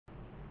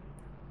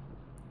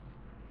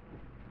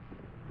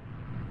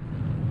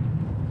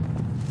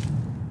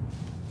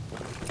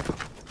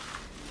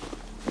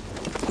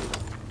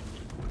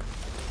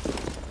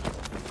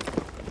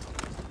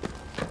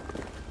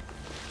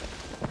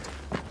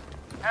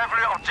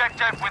Every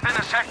objective within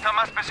a sector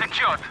must be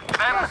secured.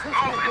 Then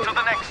move into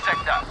the next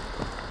sector.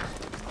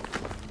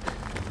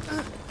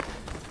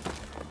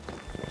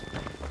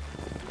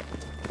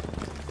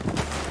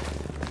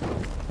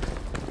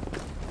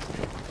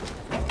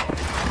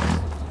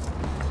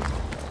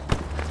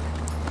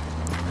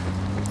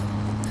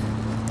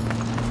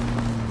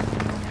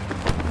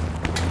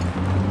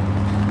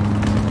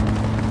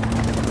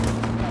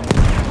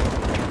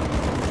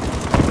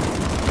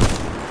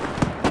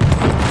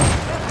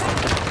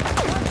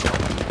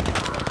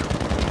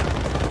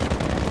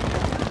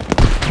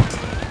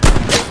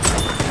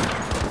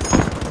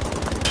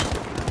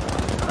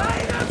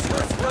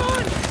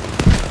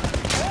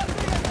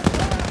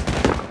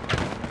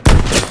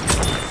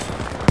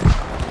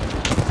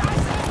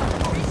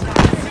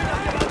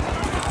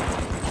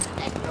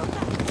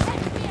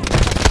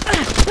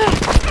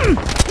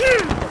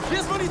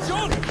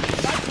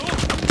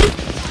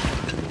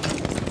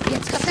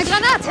 Jetzt kommt eine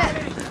Granate!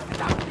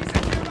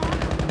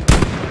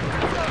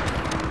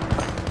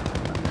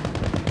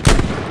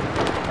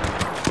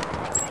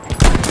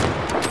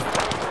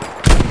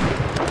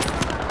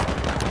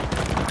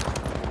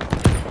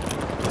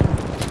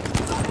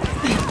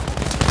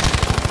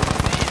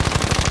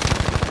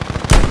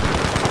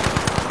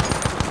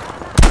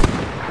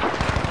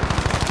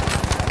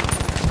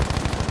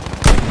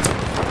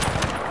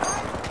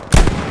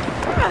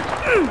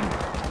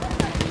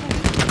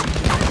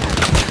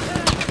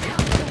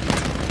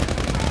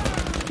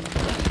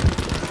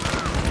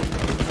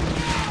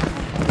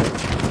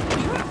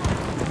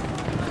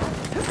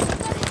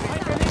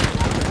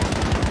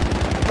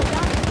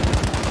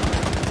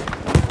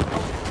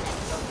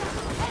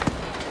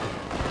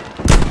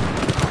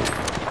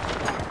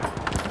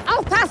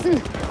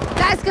 Aufpassen!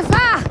 Da ist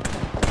Gefahr!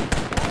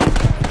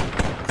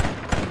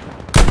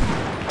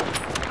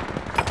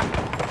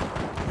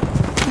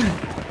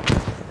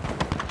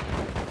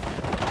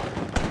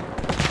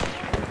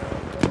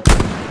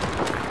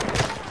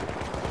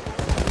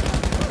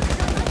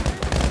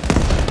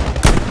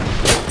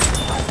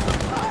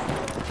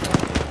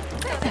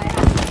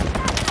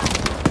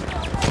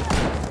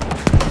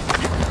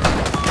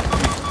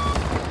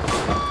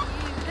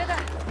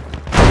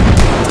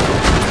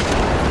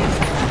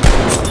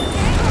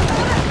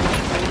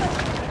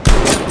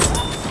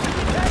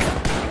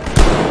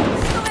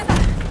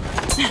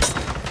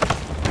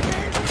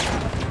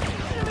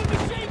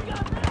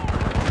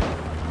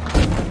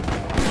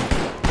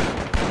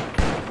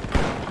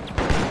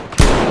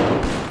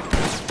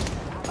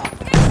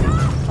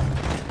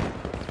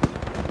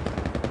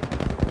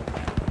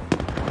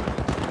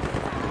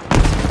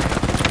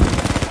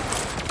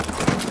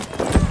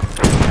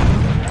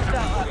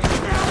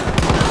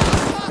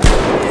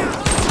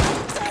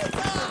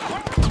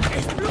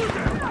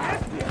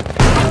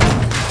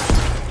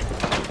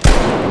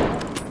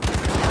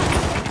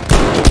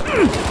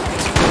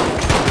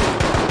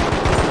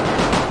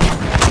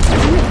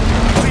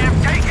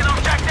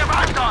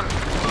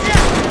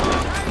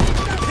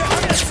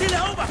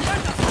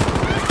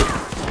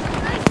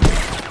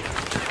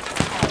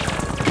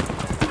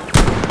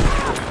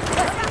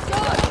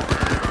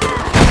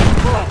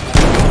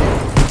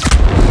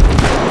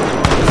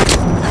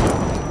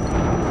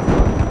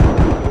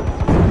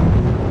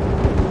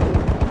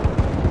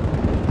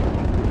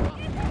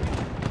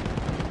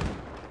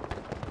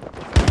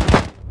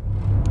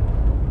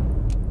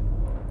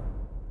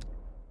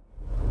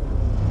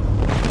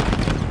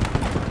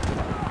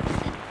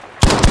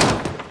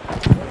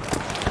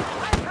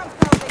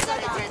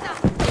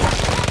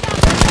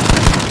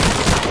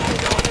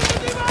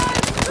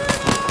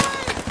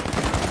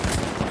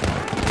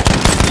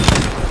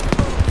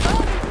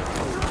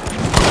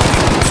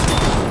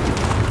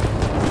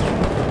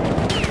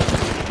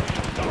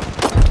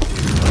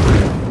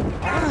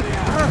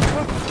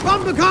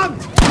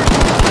 Kommt!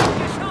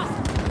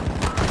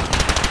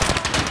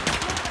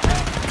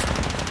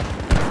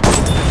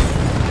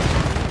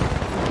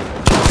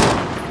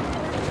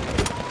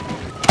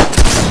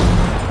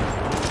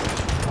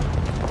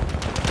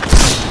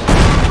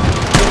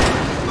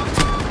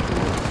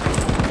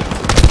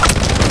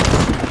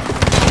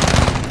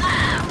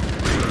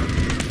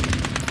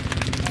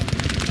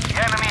 The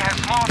enemy has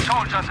more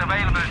soldiers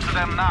available to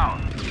them now.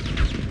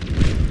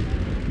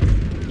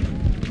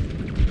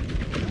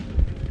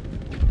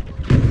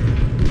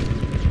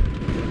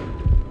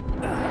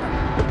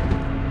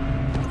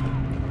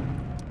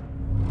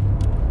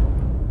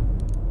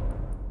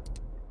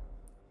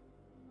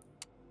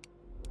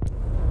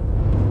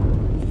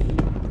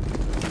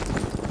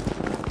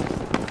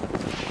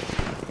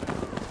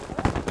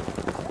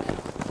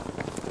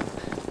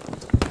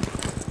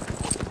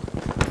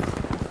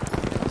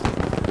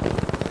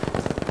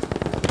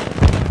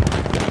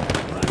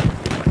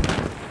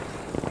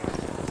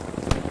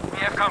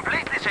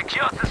 Completely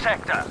secured the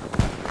sector.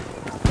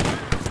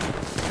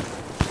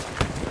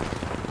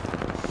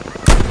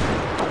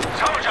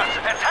 Soldiers,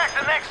 attack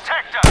the next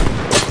sector!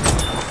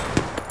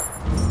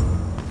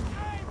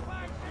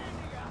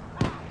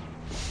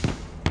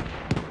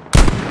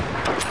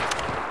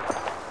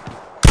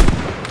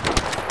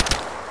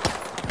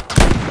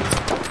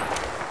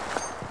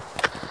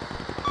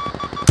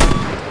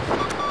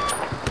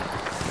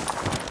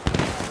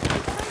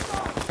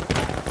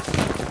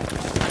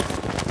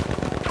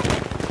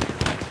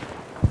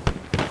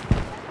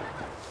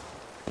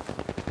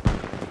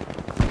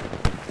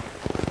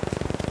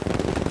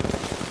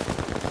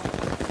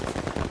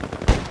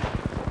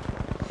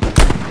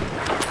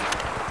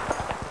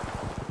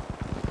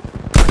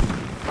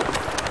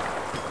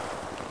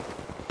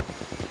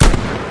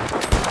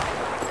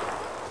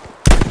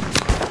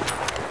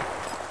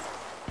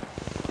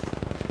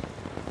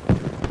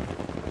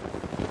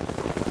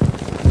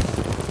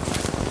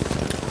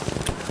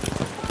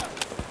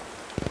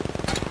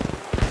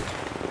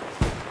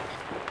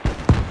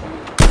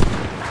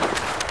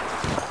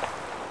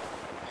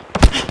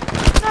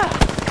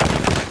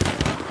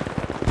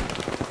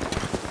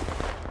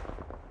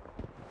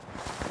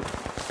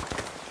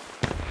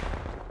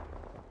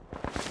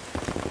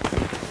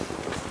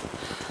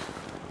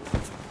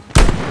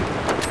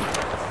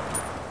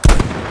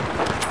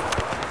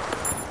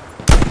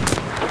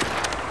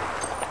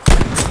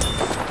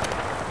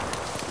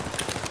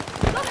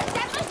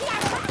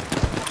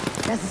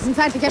 ist ein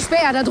feindlicher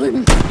Späher da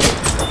drüben.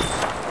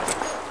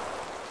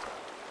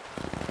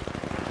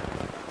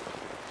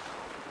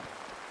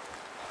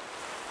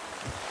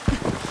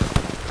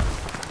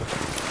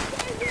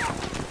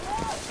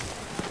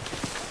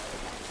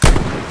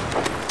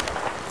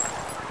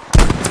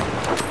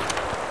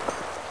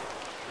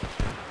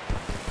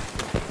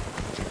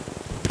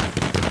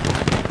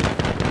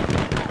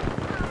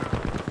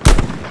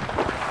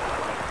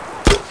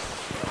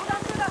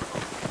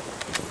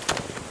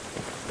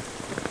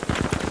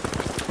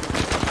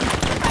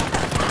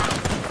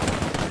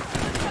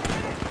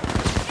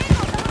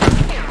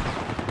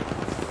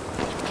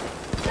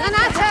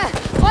 Granate!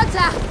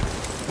 Runter!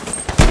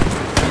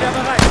 Wieder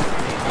bereit!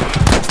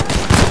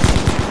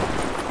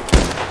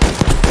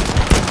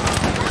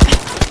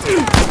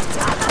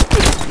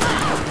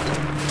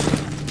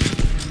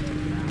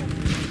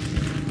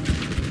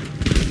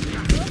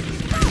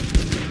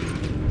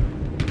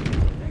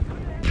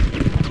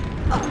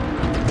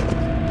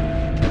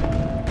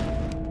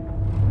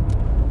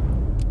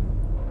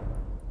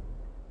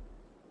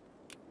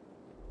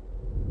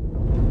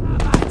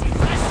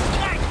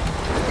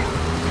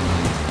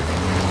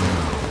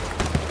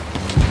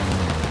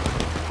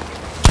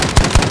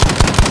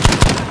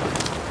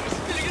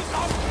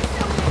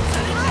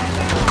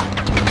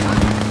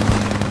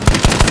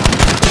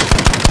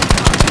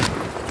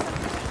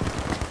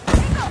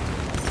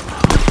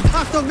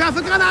 Achtung,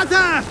 werfe Granate!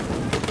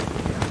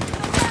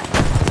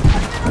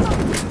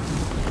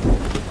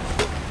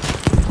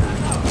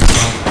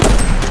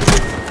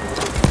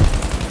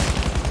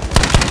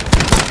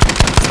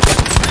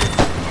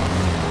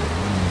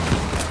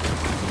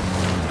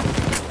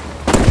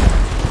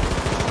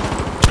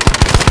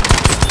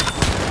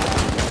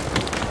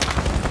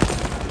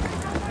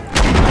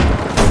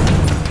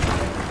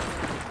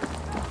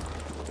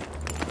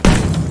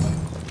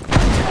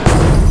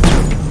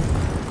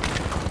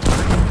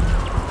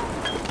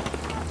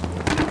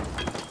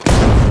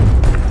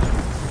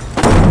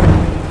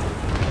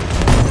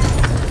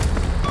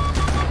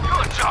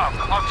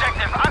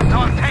 Objective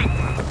Anton taken.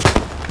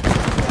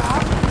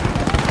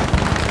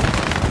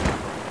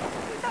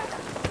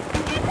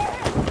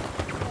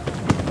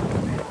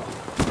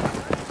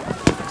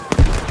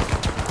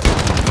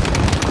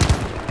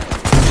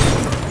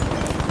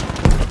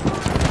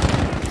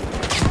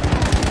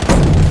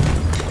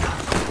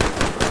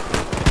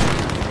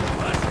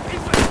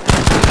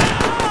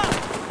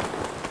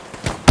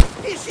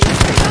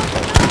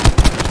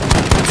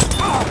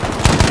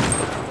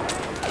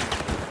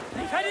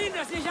 Ich verdiene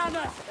das nicht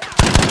anders!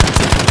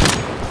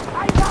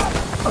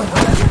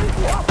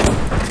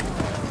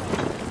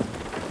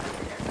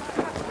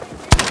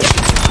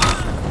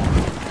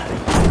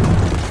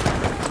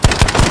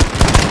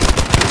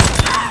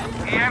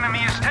 The enemy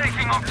is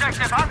taking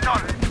objective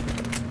Anton.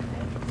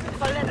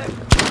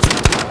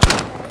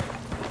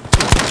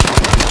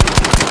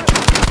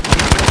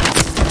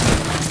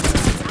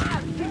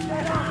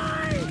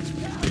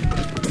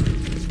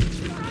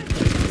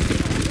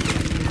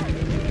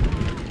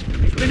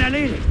 Ich bin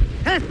erledigt!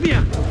 Helft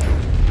mir!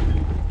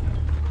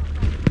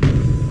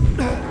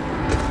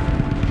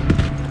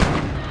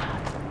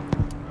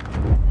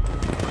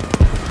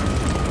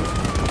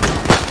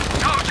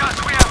 Soldiers,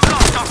 we have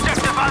lost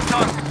objective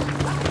Anton.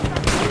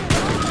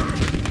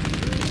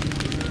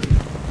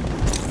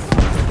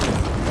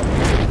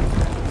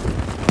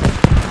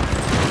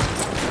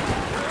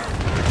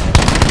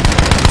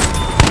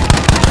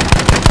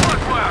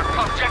 Good work.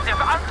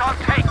 Objective Anton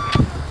taken.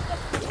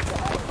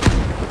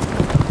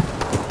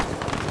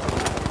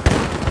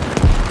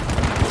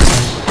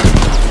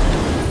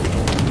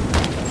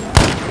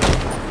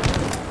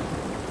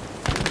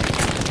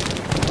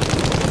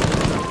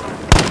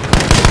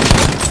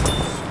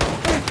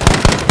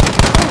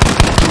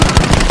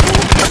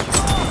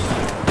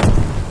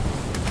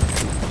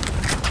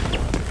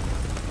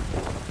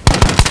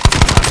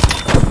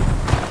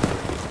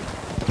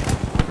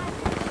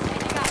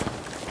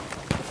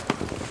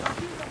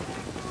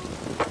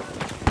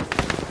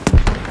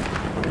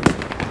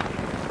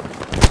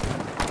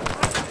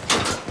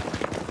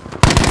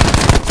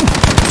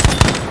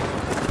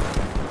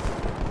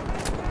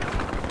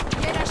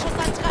 Jeder Schuss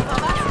ein Treffer,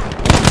 was?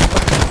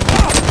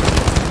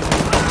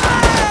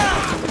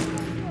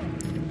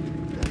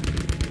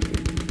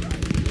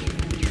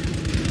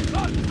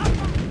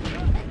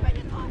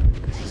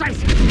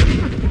 Scheiße!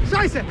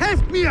 Scheiße!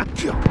 Helft mir!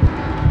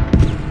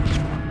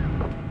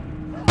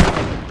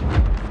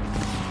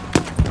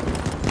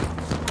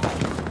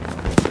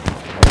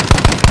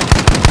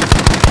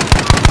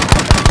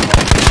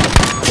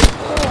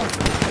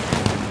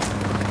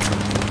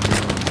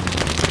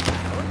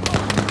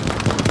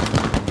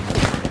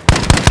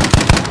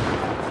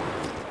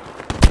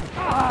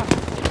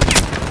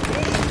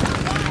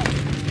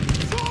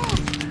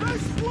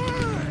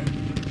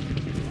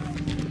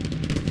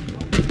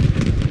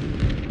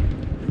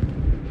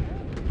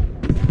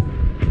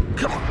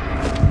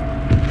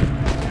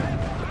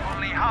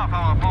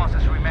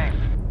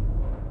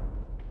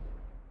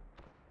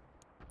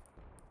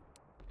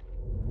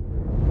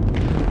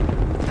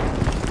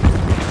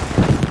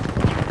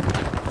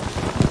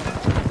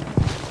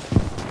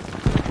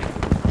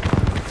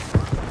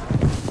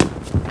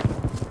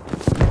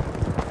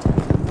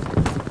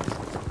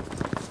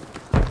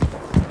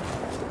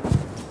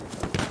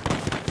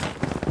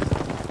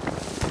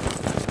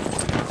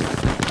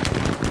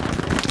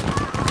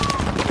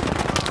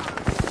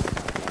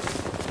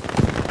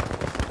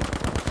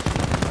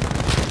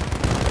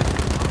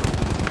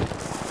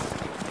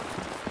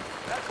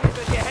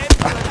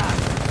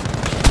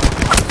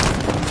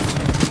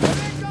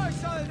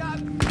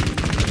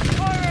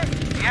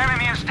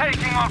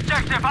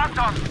 Objective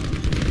Anton.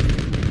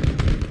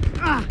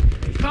 Ah,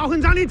 ich brauche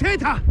einen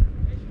Sanitäter.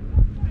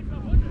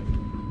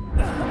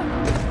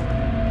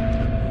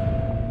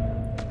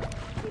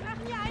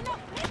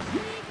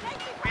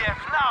 We have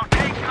now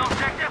taken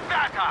Objective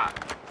Bertha.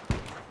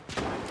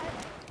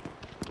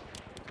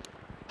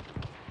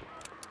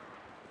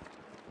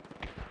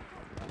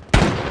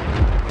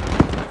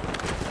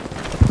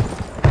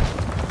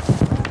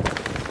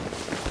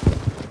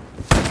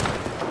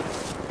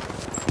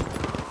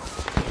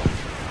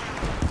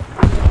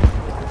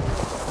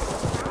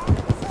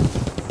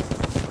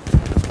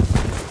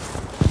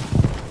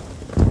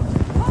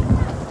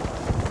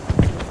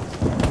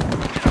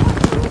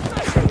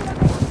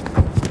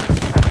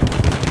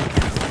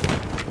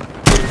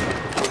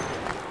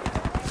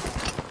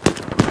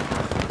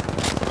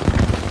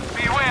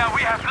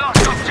 We have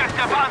lost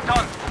Objective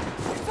Anton.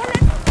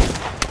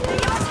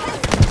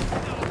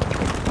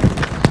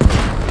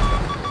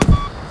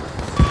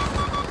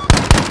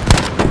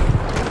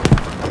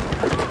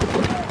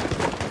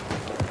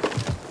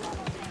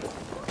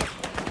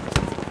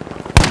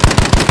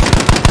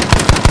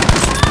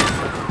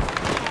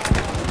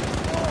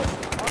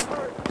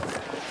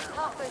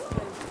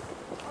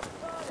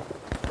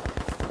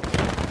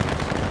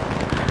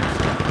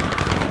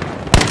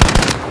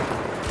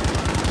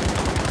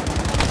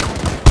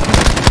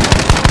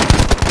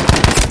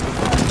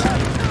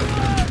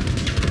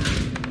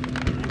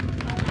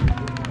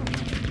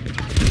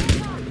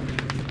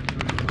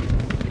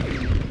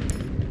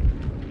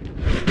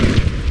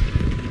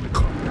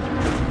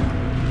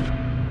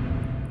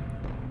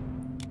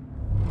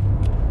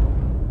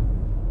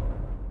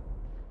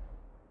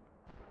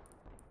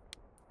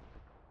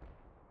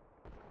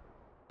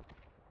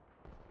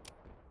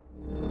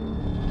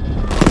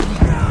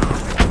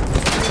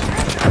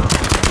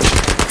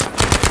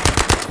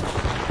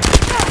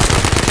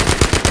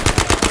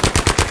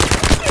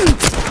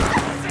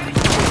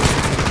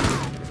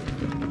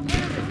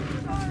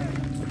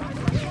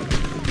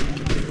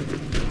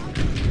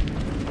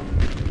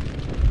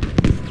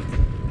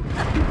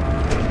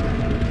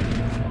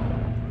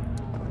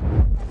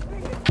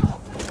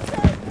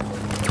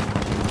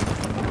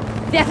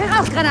 Werfe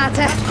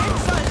Rauchgranate!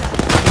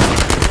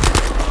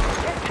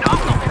 In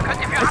Ordnung,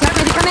 könnt ihr für Ich habe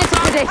Medikamente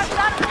für dich!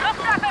 Verstanden,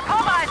 Luftwaffe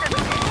vorbereitet.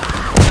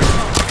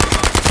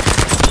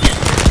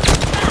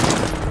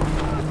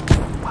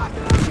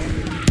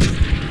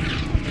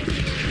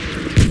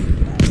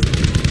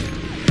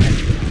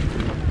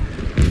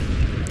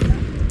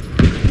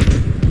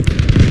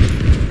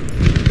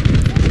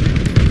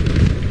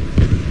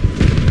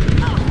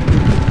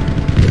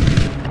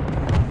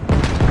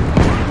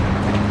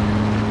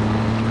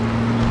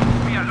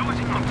 We are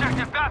losing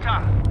Objective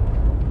Bertha.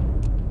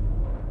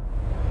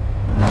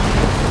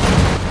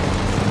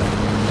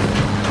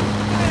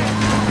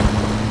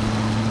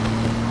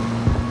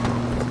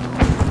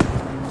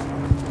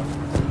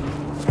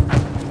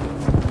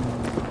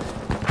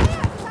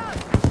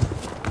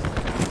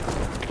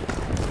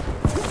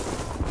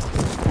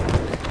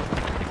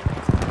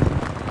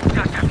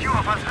 Just a few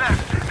of us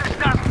left. This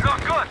doesn't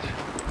look good.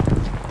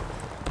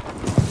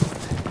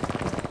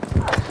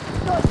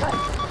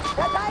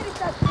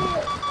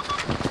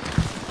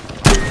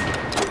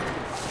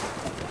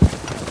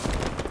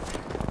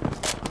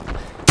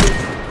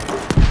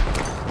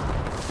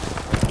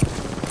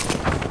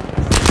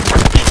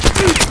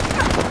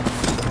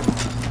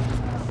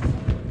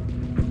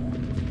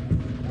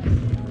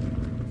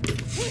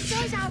 Nicht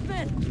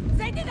durchatmen!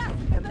 Seht ihr das?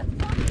 Wir müssen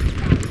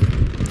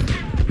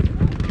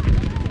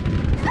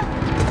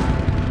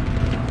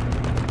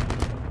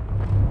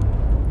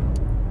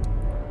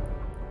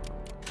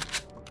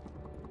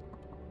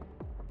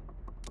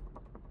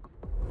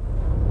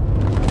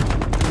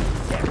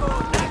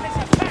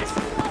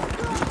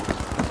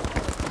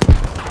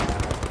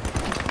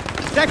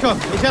Deckung,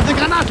 ich werfe eine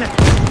Granate.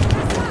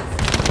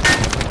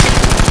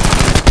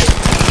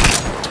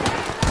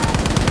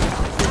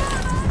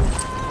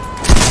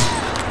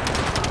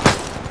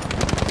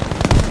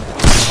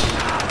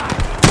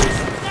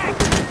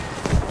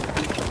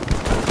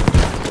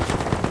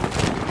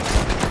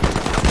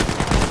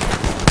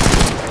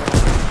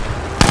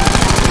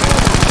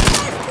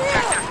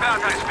 Objective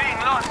Bertha is being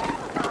lost.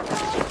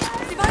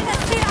 Sie wollen das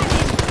Ziel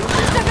einnehmen!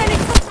 Da will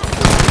ich so...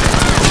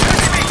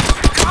 Hört mich!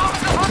 Wir brauchen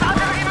sofort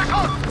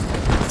Artilleriebeschuss!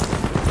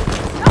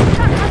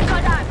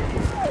 Luftwaffensoldat!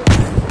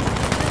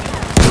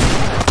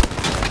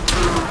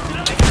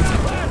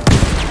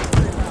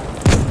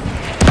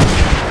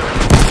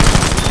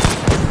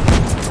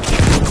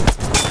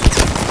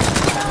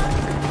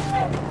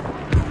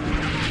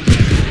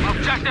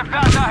 Objective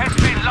Bertha has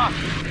been lost.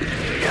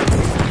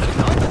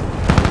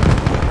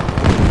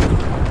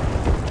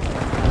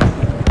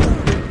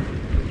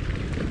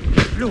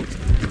 Blut.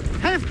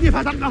 Helft mir,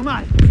 verdammt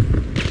nochmal.